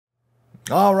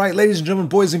Alright, ladies and gentlemen,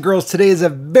 boys and girls, today is a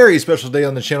very special day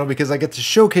on the channel because I get to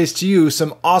showcase to you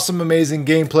some awesome, amazing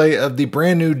gameplay of the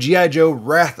brand new G.I. Joe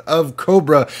Wrath of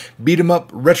Cobra beat 'em up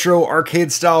retro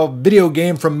arcade style video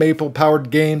game from Maple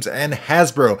Powered Games and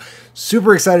Hasbro.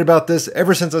 Super excited about this.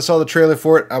 Ever since I saw the trailer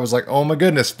for it, I was like, oh my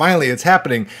goodness, finally it's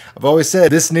happening. I've always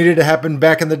said this needed to happen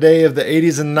back in the day of the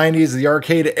 80s and 90s, the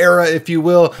arcade era, if you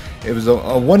will. It was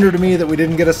a wonder to me that we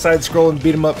didn't get a side-scrolling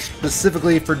beat 'em up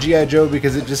specifically for G.I. Joe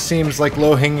because it just seems like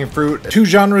low-hanging fruit. Two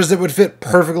genres that would fit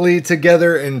perfectly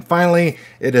together, and finally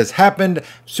it has happened.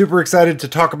 Super excited to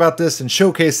talk about this and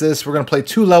showcase this. We're going to play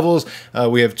two levels.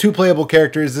 We have two playable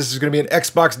characters. This is going to be an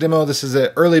Xbox demo. This is an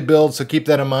early build, so keep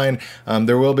that in mind.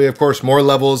 There will be, of course, more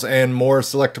levels and more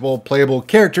selectable playable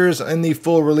characters in the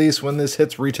full release when this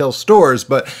hits retail stores,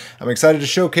 but I'm excited to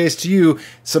showcase to you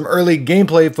some early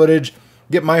gameplay footage,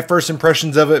 get my first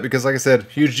impressions of it, because like I said,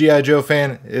 huge G.I. Joe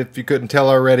fan, if you couldn't tell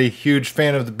already, huge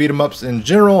fan of the beat 'em ups in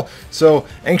general, so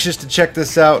anxious to check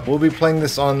this out. We'll be playing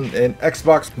this on an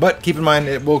Xbox, but keep in mind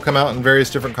it will come out in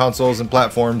various different consoles and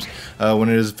platforms when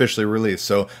it is officially released.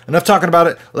 So enough talking about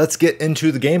it, let's get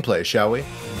into the gameplay, shall we?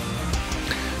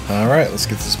 Alright, let's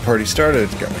get this party started.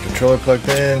 Got my controller plugged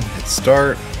in, hit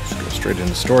start, just go straight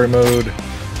into story mode.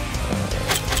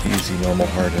 Easy, normal,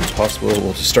 hard, impossible.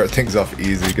 We'll just start things off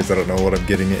easy because I don't know what I'm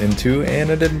getting into,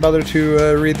 and I didn't bother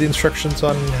to read the instructions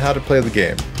on how to play the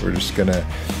game. We're just gonna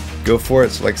go for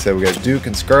it. So like I said, we got Duke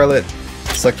and Scarlet,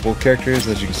 selectable characters.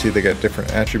 As you can see, they got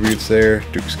different attributes there.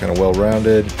 Duke's kind of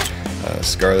well-rounded.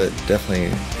 Scarlet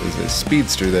definitely is a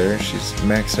speedster there. She's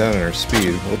maxed out on her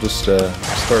speed. We'll just start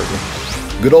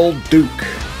with good old Duke,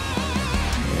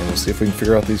 and we'll see if we can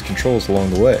figure out these controls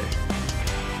along the way.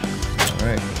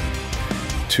 Alright.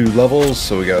 Two levels,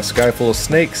 so we got a sky full of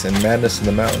snakes and madness in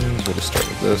the mountains. We'll just start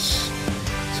with this.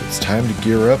 So it's time to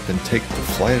gear up and take the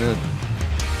flight of...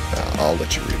 I'll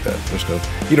let you read that. There's no...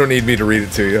 You don't need me to read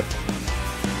it to you.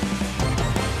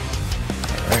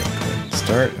 Alright, go ahead and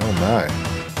start. Oh my.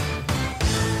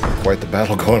 Quite the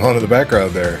battle going on in the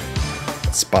background there.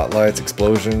 Spotlights,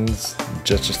 explosions,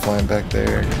 jets just flying back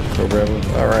there. Cobra.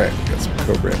 Alright, got some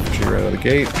Cobra infantry right out of the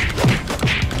gate.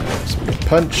 So we can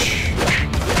punch.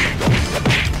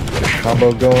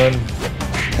 Combo going,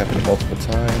 tapping it multiple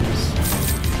times.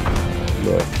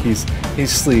 Look, he's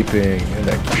sleeping, and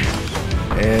that cute.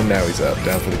 And now he's up,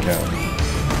 down for the count.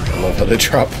 I love how they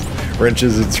drop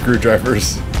wrenches and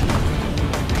screwdrivers.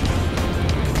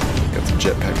 Got some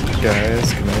jetpack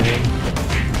guys coming in.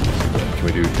 Can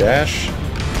we do a dash?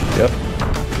 Yep.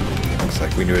 Looks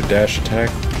like we do a dash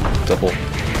attack.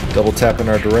 Double tap in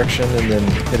our direction and then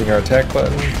hitting our attack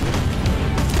button.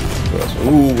 What else?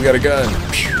 Ooh, we got a gun.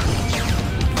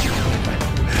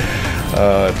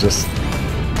 Just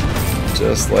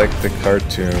like the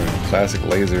cartoon, classic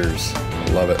lasers. I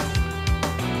love it.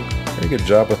 Very good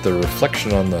job with the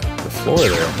reflection on the floor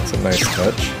there. That's a nice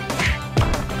touch.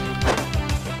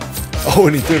 Oh,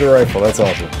 and he threw the rifle. That's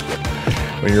awesome.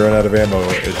 When you run out of ammo,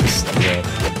 it just,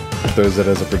 throws it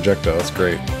as a projectile. That's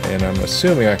great. And I'm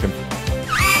assuming I can...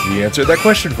 He answered that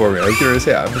question for me. I was going to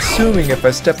say, I'm assuming if I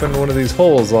step in one of these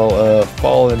holes, I'll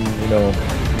fall and,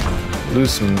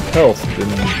 lose some health.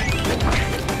 And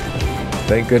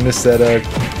thank goodness that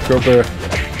Cobra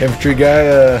infantry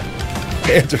guy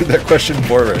answered that question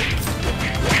for me.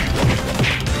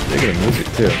 Digging the music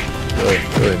too. Really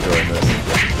enjoying this.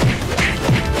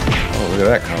 Oh, look at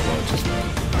that combo. Just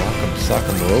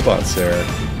socking the robots there.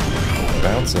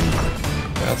 Bouncing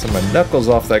my knuckles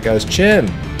off that guy's chin.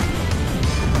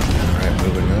 Alright,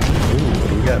 moving on. Ooh, what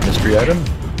do we got? Mystery item?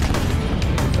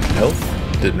 Health.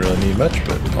 Didn't really need much,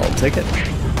 but I'll take it.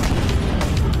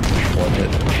 One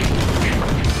hit.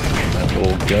 That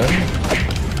little gun.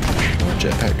 More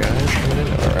jetpack guys coming in.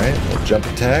 Alright, little jump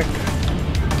attack.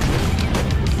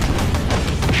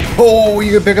 Oh,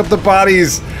 you can pick up the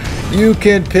bodies! You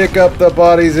can pick up the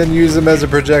bodies and use them as a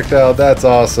projectile. That's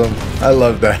awesome. I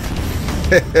love that.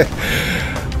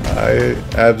 I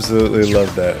absolutely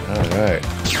love that. Alright.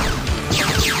 Let's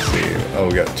see. Oh,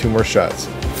 we got two more shots.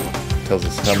 Tells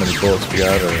us how many bullets we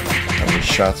got or how many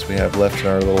shots we have left in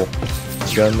our little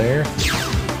gun there. So,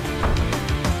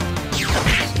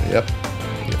 yep.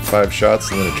 Get 5 shots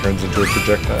and then it turns into a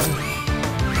projectile.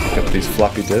 Pick up these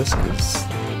floppy disks. It's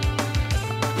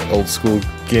an old school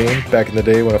game back in the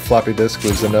day when a floppy disk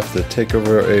was enough to take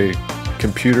over a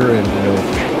computer and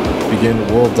begin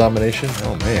world domination.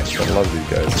 Oh man, I love these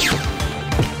guys.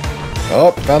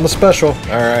 Oh, found the special.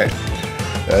 Alright.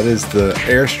 That is the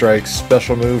airstrike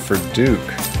special move for Duke.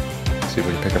 Let's see if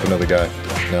we can pick up another guy.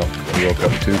 No, he woke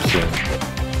up too soon.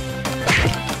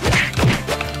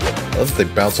 I love that they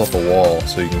bounce off the wall,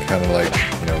 so you can kind of like,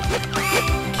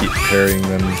 keep parrying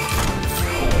them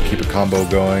keep a combo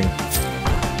going.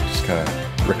 Just kind of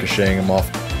ricocheting them off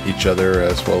each other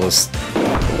as well as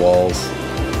the walls.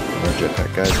 More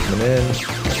jetpack guys coming in.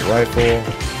 Got the rifle.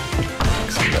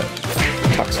 Some of that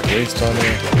toxic waste on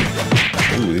there.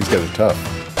 Ooh, these guys are tough.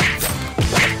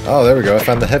 Oh, there we go. I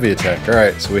found the heavy attack.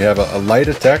 Alright, so we have a light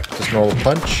attack, just normal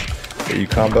punch that you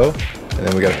combo. And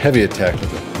then we got a heavy attack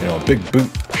with a big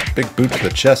boot to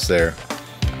the chest there.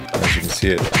 As you can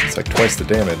see, it's like twice the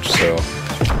damage. So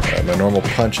my normal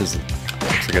punch looks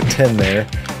like a 10 there,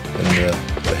 and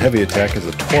the heavy attack is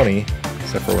a 20,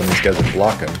 except for when these guys are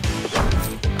blocking.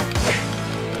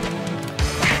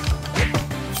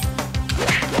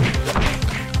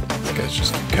 These guys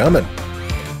just keep coming.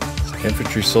 So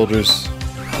infantry soldiers,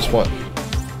 just one.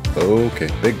 Okay,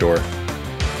 big door.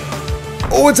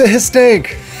 Oh, it's a his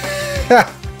tank.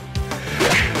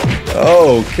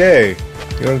 Okay.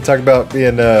 You want to talk about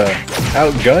being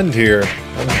outgunned here?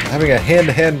 I'm having a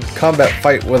hand-to-hand combat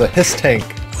fight with a hiss tank,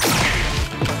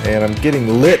 and I'm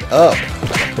getting lit up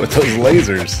with those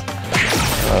lasers.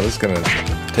 This is gonna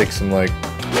take some like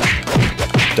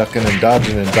ducking and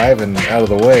dodging and diving out of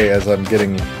the way as I'm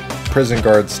getting prison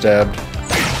guard stabbed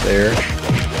there.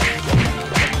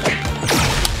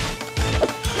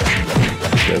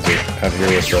 These guys are out here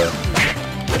with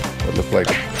what look like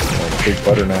big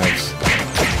butter knives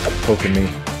poking me,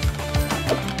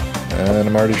 and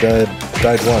I'm already died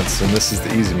once, and this is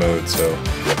the easy mode, so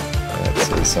that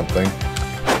says something.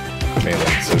 Mainly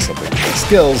it says something about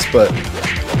skills, but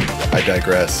I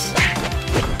digress.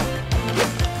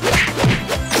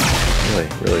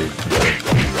 Really enjoy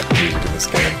music in this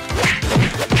game.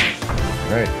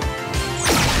 Alright.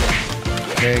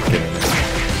 Okay, get in there.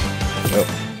 Oh.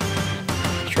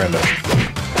 Trying to...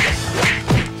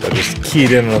 So I just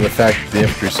keyed in on the fact that the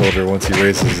infantry soldier, once he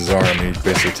raises his arm, he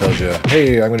basically tells you,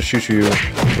 hey, I'm going to shoot you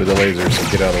with a laser, so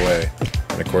get out of the way.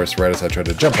 And of course, right as I tried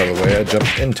to jump out of the way, I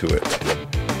jumped into it.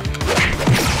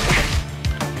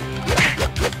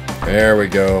 There we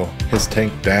go. His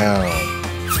tank down.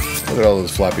 Look at all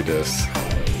those floppy disks.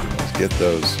 Let's get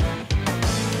those.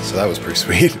 So that was pretty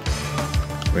sweet.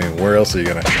 I mean, where else are you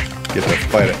going to get to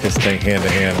fight a his tank hand to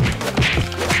hand?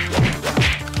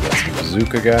 Got some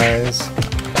bazooka guys.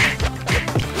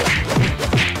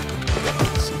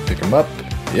 Up.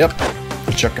 Yep.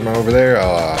 Chuck him over there.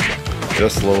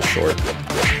 Just a little short.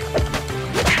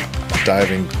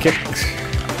 Diving kick.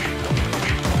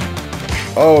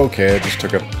 Okay, I just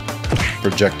took a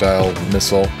projectile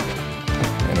missile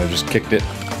and I just kicked it.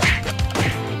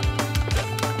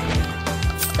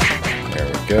 There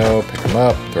we go. Pick him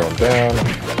up. Throw him down.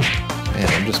 Man,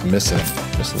 I'm just missing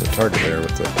the target there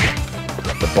with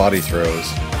the body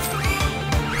throws.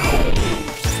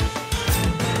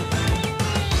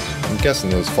 I'm guessing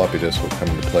those floppy disks will come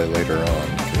into play later on,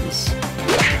 because I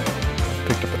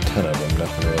picked up a ton of them,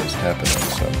 nothing really is happening,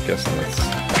 so I'm guessing that's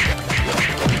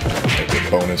like a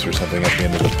bonus or something at the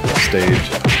end of the stage.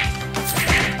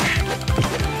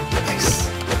 Nice.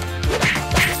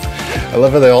 I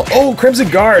love how they all... Oh, Crimson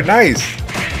Guard! Nice!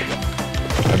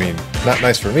 I mean, not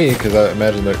nice for me, because I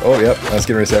imagine they're... Oh, yep, I was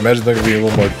getting ready to say, I imagine they're going to be a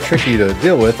little more tricky to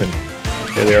deal with, and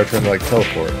here they are trying to, like,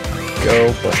 teleport.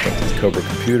 Go, bust up these Cobra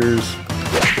computers.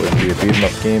 Wouldn't be a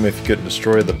beat-em-up game if you couldn't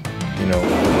destroy the,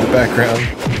 the background.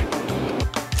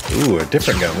 Ooh, a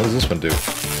different gun. What does this one do?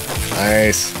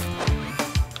 Nice.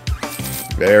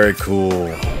 Very cool.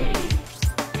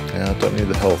 Now, don't need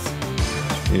the health.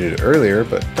 Needed it earlier,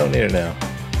 but don't need it now.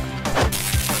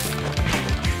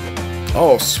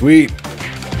 Oh, sweet.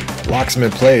 Locks him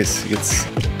in place. He gets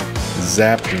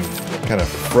zapped and kind of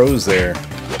froze there.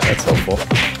 That's helpful.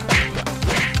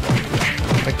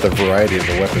 I like the variety of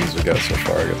the weapons we got so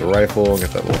far. I got the rifle, got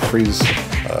that little freeze.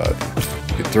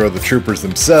 You can throw the troopers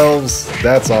themselves.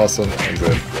 That's awesome.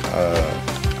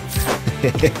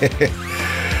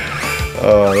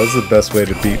 Oh, that's the best way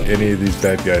to beat any of these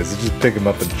bad guys. Just pick them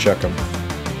up and chuck them.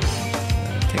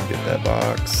 I can't get that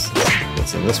box.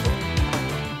 What's in this one?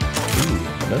 Ooh,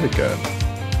 another gun.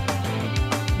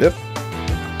 Yep.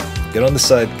 Get on the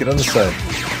side. Get on the side.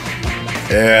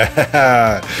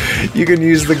 Yeah, you can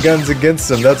use the guns against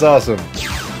them. That's awesome.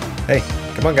 Hey,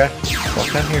 come on, guy.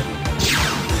 Walk down here.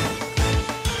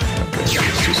 Okay,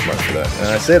 he's too smart for that. And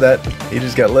I say that, he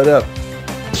just got lit up.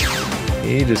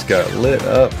 He just got lit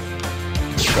up.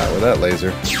 Shot with that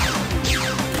laser.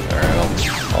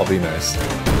 Alright, I'll be nice.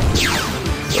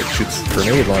 It's like shoots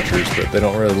grenade launchers, but they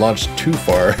don't really launch too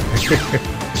far.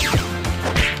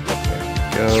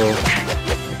 There we go.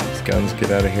 Make these guns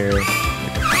get out of here.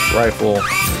 Rifle,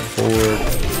 forward.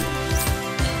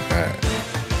 Alright.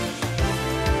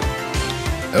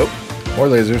 Oh, more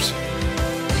lasers.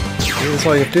 Maybe that's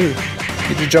all you have to do.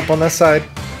 You just jump on that side.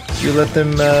 you let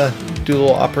them do a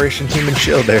little Operation Human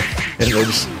Shield there, and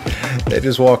they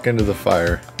just walk into the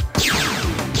fire.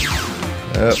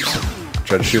 Oops.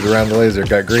 Tried to shoot around the laser,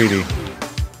 got greedy.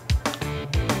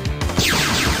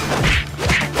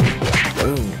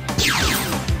 Boom.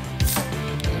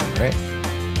 Alright.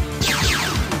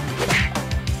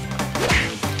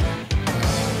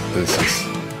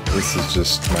 This is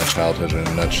just my childhood in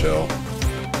a nutshell.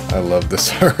 I love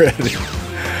this already.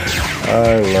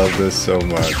 I love this so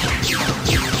much.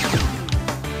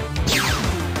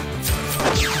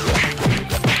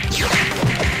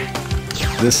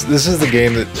 This is the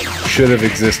game that should have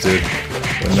existed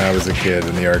when I was a kid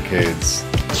in the arcades.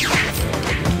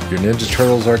 Your Ninja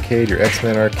Turtles arcade, your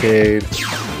X-Men arcade.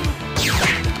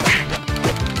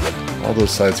 All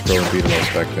those side-scrolling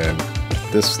beat-em-ups back then.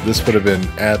 This would have been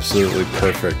absolutely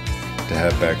perfect to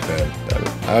have back then.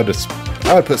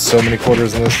 I would put so many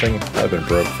quarters in this thing. I'd have been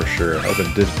broke for sure. I've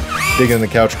been digging in the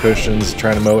couch cushions,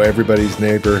 trying to mow everybody's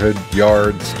neighborhood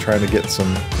yards, trying to get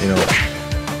some, you know,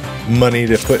 money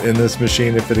to put in this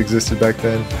machine if it existed back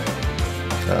then.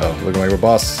 Oh, looking like a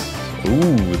boss.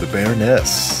 Ooh, the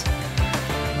Baroness.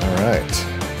 Alright.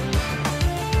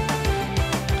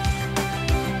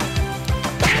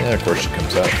 And of course she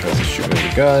comes out and tries to shoot me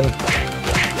with a gun.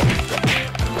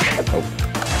 Oh.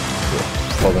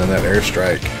 Called in that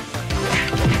airstrike.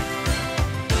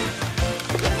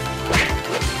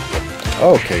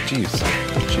 Okay, jeez.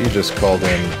 She just called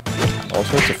in all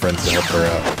sorts of friends to help her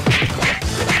out.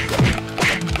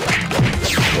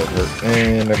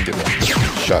 And I'm getting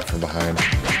shot from behind.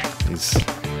 These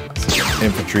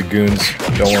infantry goons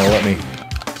don't want to let me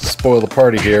spoil the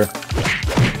party here.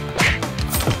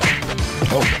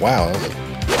 Oh, wow.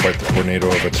 That was quite the tornado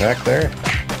of attack there.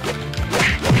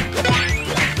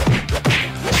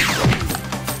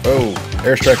 Oh,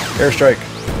 airstrike, airstrike.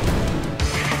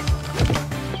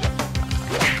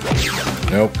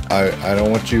 Nope, I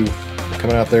don't want you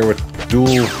coming out there with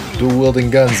dual wielding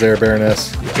guns there,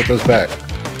 Baroness. You put those back.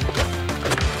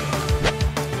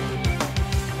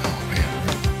 Oh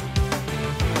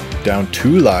man. Down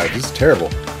 2 lives. This is terrible.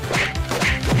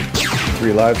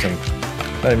 3 lives and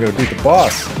not even gonna beat the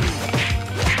boss.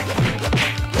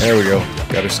 There we go.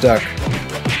 Got her stuck.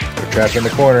 They're trapped in the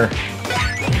corner.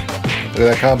 Look at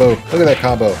that combo. Look at that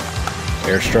combo.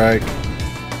 Airstrike.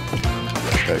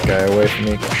 Get that guy away from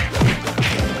me.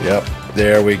 Yep.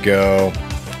 There we go.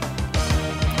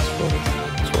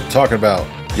 That's what I'm talking about.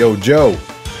 Yo, Joe.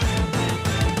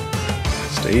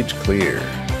 Stage clear.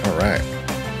 Alright.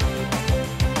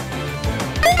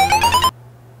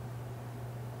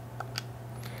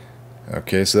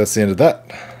 Okay, so that's the end of that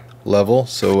level.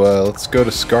 So let's go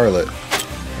to Scarlet.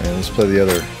 And let's play the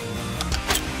other.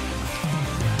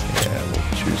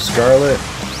 Choose Scarlet.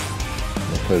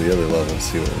 We'll play the other level and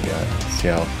see what we got. See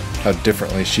how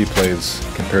differently she plays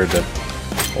compared to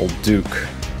old Duke.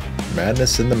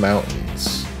 Madness in the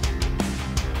Mountains.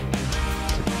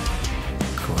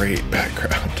 Great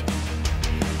background.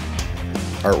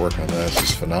 Artwork on that is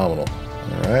just phenomenal.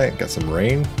 Alright, got some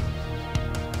rain.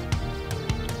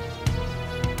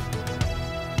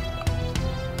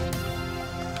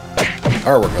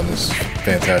 Artwork on this is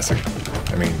fantastic.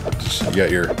 I mean, you got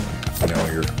your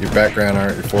background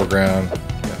art, your foreground,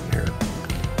 you got your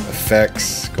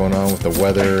effects going on with the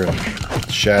weather and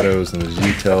the shadows and the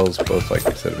details. Both, like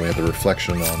I said, we have the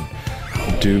reflection on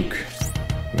Duke.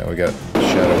 Now we got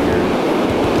shadow here.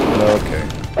 Okay.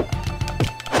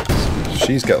 So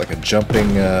she's got like a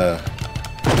jumping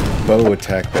bow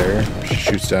attack there. She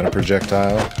shoots down a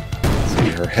projectile. Let's see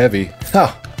her heavy.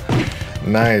 Ha!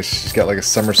 Nice. She's got like a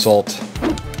somersault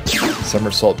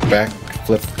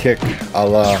backflip kick a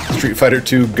la Street Fighter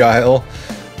 2 Guile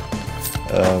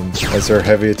as her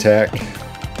heavy attack.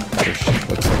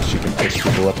 Looks like she can pick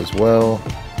people up as well.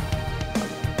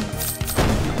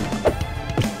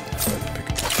 Pick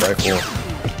up this rifle.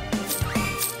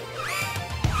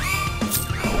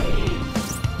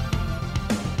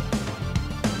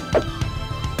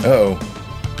 Uh-oh.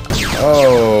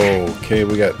 Oh, okay,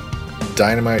 we got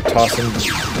dynamite tossing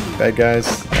bad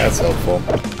guys. That's helpful.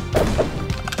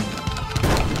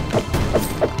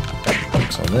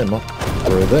 Focus on them. I'll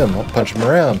throw them. I'll punch them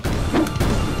around.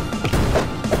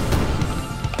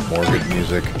 More good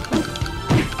music.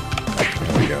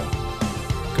 There we go.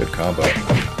 Good combo.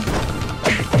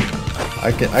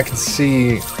 I can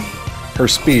see her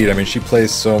speed. I mean, she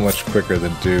plays so much quicker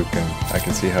than Duke, and I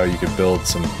can see how you could build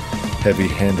some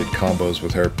heavy-handed combos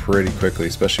with her pretty quickly,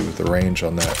 especially with the range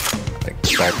on that, like,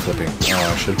 backflipping.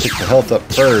 Oh, I should have picked the health up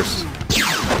first.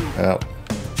 Oh,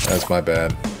 that's my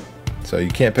bad. So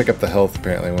you can't pick up the health,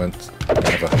 apparently, once you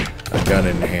have a gun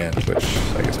in your hand, which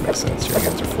I guess makes sense. Your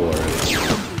hands are full already.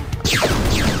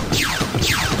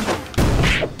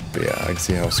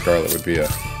 see how Scarlet would be a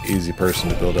easy person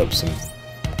to build up some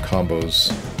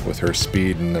combos with her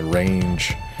speed and the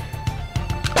range.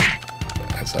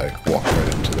 As I walk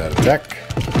right into that attack.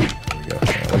 There we go.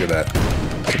 Oh, look at that.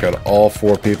 Took out all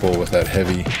 4 people with that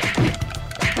heavy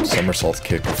somersault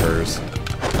kick of hers.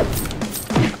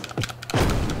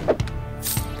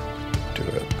 Do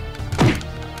it.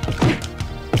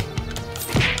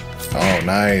 Oh,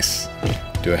 nice.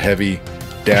 Do a heavy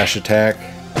dash attack.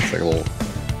 It's like a little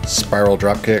spiral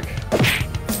drop kick.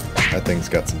 That thing's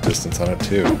got some distance on it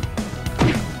too.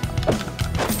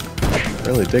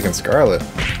 Really digging Scarlet.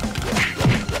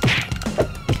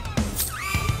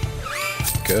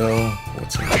 Go.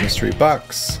 What's in the mystery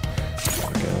box? There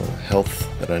we go. Health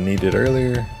that I needed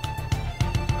earlier.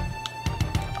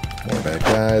 More bad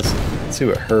guys. Let's see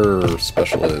what her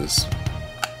special is.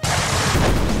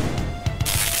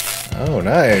 Oh,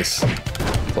 nice.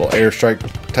 Little airstrike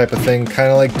type of thing,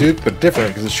 kind of like Duke, but different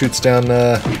because it shoots down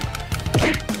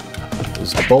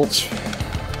those bolts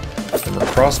from her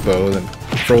crossbow, then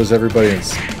throws everybody in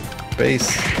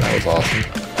space. That was awesome.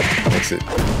 Makes it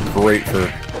great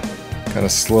for kind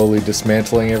of slowly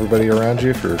dismantling everybody around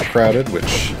you if you're crowded,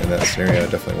 which in that scenario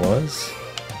it definitely was.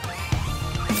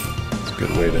 It's a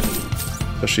good way to,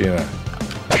 especially in a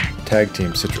tag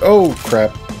team situation. Oh,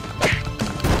 crap.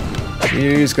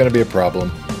 He's going to be a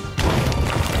problem.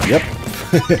 Yep.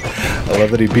 I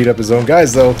love that he beat up his own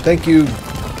guys, though. Thank you,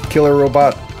 Killer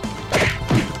Robot.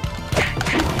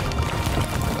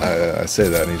 I say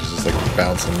that, and he's just like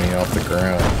bouncing me off the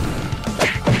ground.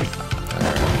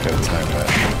 Alright, gotta time that.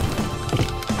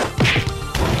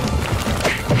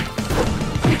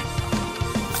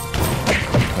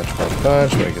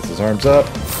 Punch when he gets his arms up.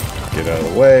 Get out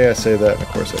of the way. I say that, and of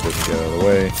course I didn't get out of the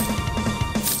way.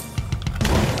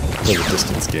 Play the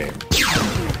distance game.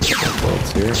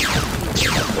 Bullets here.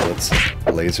 Not bullets.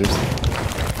 Lasers.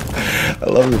 I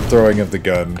love the throwing of the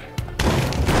gun.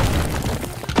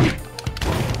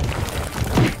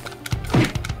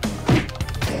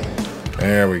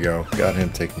 There we go. Got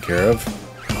him taken care of.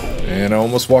 And I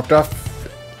almost walked off.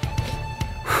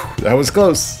 Whew, that was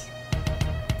close.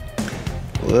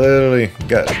 Literally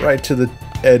got right to the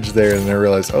edge there and I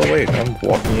realized, oh wait, I'm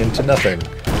walking into nothing.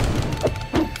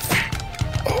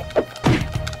 Oh.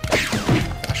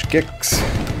 Gosh, kicks.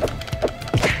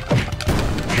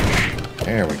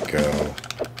 There we go.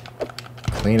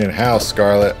 Cleaning house,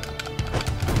 Scarlet.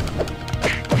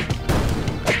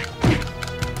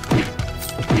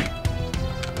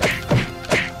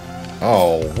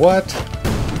 Oh, what?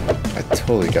 I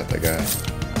totally got that guy.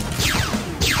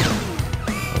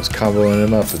 I was comboing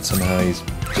him up and somehow he's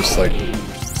just like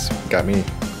got me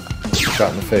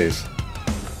shot in the face.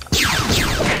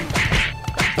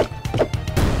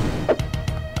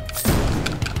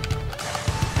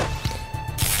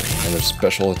 Another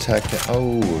special attack.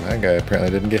 Oh, that guy apparently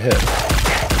didn't get hit.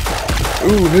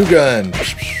 Ooh, new gun!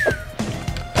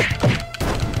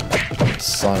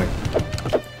 Sonic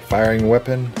firing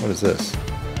weapon? What is this?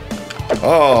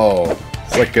 Oh!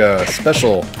 It's like a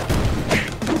special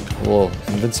little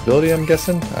invincibility, I'm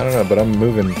guessing? I don't know, but I'm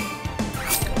moving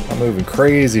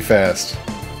crazy fast.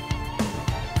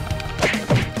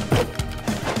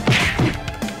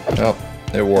 Oh,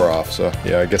 it wore off, so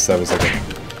yeah, I guess that was like a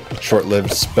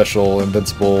short-lived special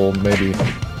invincible maybe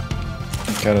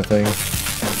kind of thing.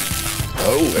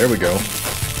 Oh, there we go.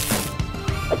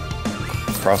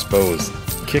 Crossbow is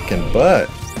kicking butt.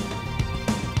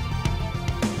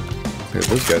 Clear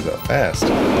those guys out fast.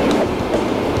 And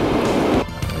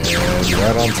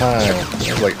right on time. That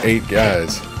was like 8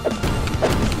 guys.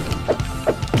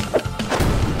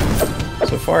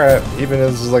 So far, even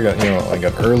as this is like a like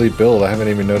an early build, I haven't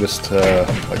even noticed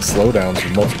like slowdowns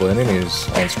with multiple enemies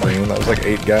on screen. That was like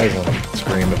 8 guys on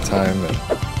screen at the time, and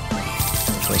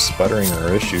no sputtering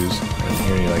or issues. And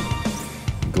hearing like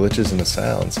glitches in the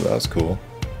sound, so that was cool.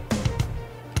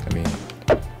 I mean,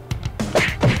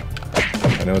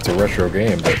 I know it's a retro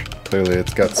game, but clearly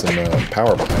it's got some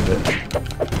power behind it.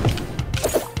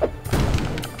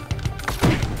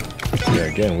 So yeah,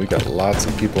 again, we got lots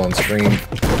of people on screen.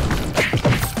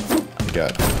 We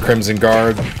got Crimson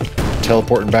Guard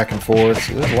teleporting back and forth,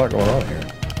 so there's a lot going on here.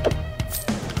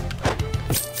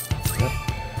 Yep.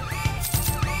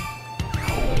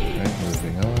 Alright,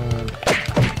 moving on.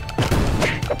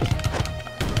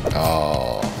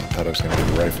 Oh, I thought I was going to get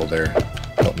a rifle there.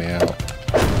 Help me out.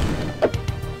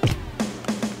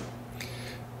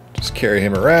 Just carry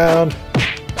him around.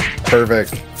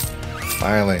 Perfect.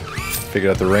 Finally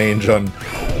figured out the range on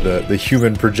the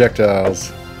human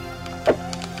projectiles.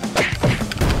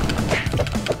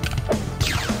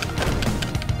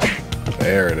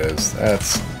 There it is.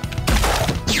 That's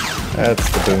That's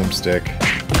the boomstick.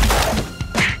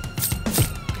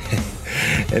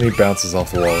 And he bounces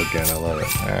off the wall again. I love it.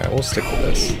 Alright, we'll stick with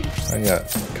this. I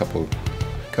got a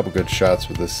couple good shots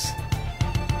with this.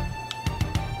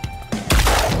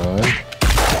 1,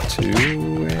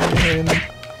 2, and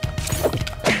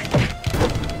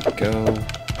go.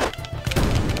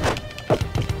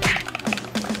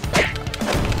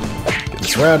 Getting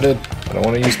surrounded. I don't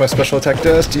want to use my special attack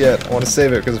just yet. I want to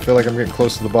save it because I feel like I'm getting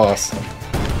close to the boss.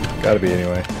 Gotta be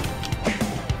anyway.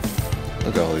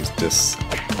 Look at all these discs.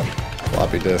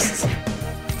 Floppy disks.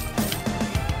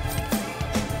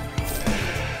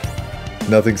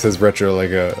 Nothing says retro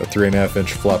like a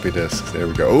 3.5-inch floppy disk. There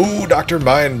we go. Ooh, Dr.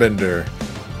 Mindbender.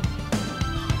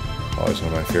 Always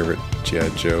one of my favorite G.I.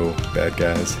 Joe bad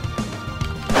guys.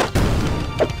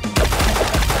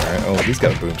 Alright, oh, he's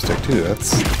got a boomstick too.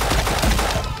 That's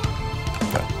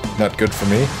not good for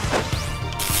me.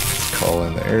 Let's call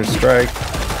in the airstrike.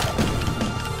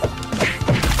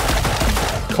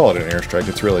 Call it an airstrike,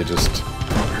 it's really just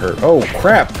hurt. Oh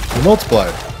crap! He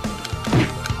multiplied!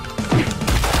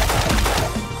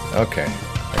 Okay,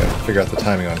 I gotta figure out the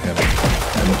timing on him.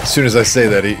 And as soon as I say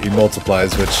that, he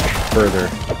multiplies, which further.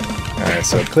 Alright,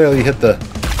 so clearly he hit the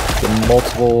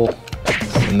multiple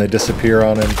and they disappear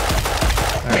on him.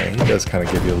 Alright, he does kind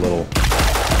of give you a little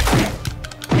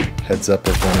heads up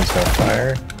of when he's gonna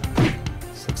fire.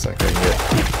 This looks like I can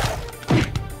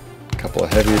get a couple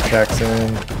of heavy attacks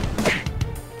in.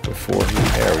 Before he,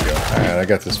 there we go. Alright, I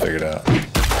got this figured out.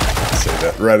 Say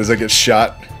that right as I get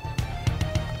shot.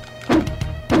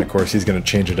 And of course he's gonna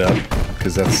change it up,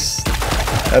 because that's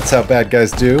how bad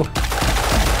guys do.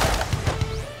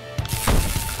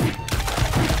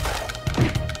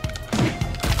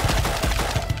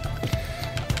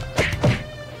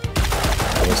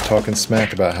 I was talking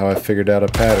smack about how I figured out a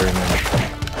pattern, and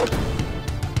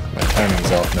my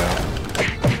timing's off now.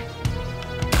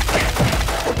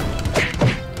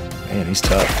 Man, he's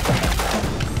tough.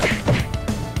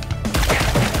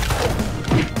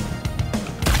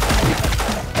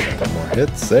 Couple more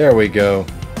hits. There we go.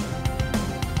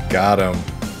 Got him.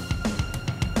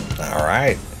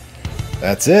 Alright.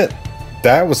 That's it.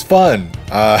 That was fun.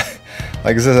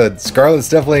 Like I said, Scarlett's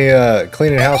definitely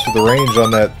cleaning house with the range on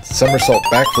that somersault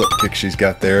backflip kick she's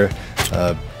got there.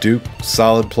 Duke,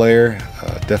 solid player.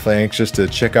 Definitely anxious to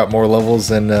check out more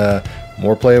levels and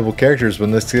more playable characters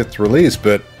when this gets released,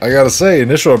 but I gotta say,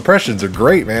 initial impressions are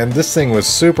great, man. This thing was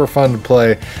super fun to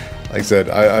play. Like I said,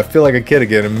 I feel like a kid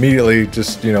again. Immediately,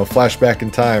 just flash back in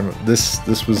time. This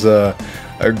was a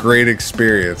great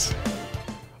experience.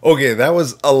 Okay, that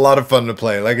was a lot of fun to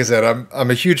play. Like I said,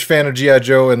 I'm a huge fan of G.I.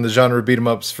 Joe and the genre beat 'em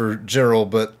ups for general,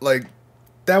 but like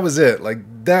that was it. Like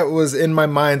that was in my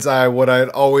mind's eye what I had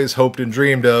always hoped and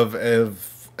dreamed of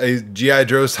a G.I.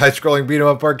 Joe side-scrolling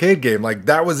beat-em-up arcade game. Like,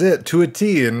 that was it, to a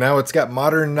T, and now it's got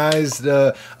modernized,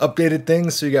 updated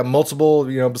things, so you got multiple,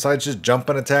 besides just jump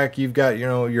and attack, you've got,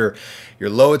 your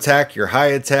low attack, your high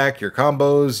attack, your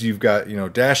combos, you've got,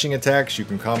 dashing attacks, you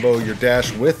can combo your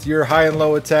dash with your high and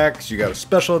low attacks, you got a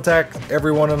special attack,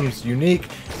 every one of them is unique,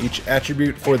 each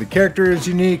attribute for the character is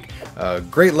unique,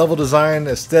 great level design,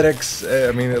 aesthetics,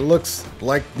 I mean, it looks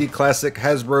like the classic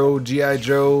Hasbro G.I.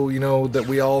 Joe, that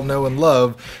we all know and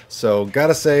love. So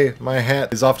gotta say, my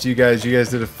hat is off to you guys. You guys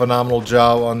did a phenomenal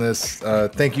job on this.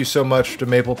 Thank you so much to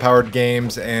Maple Powered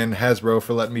Games and Hasbro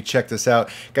for letting me check this out.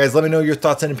 Guys, let me know your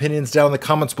thoughts and opinions down in the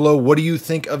comments below. What do you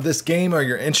think of this game? Are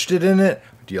you interested in it?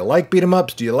 Do you like beat 'em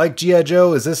ups? Do you like G.I.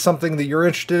 Joe? Is this something that you're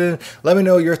interested in? Let me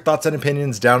know your thoughts and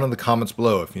opinions down in the comments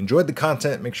below. If you enjoyed the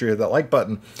content, make sure you hit that like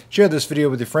button. Share this video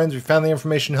with your friends if you found the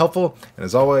information helpful. And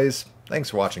as always,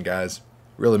 thanks for watching, guys. It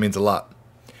really means a lot.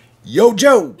 Yo,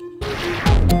 Joe!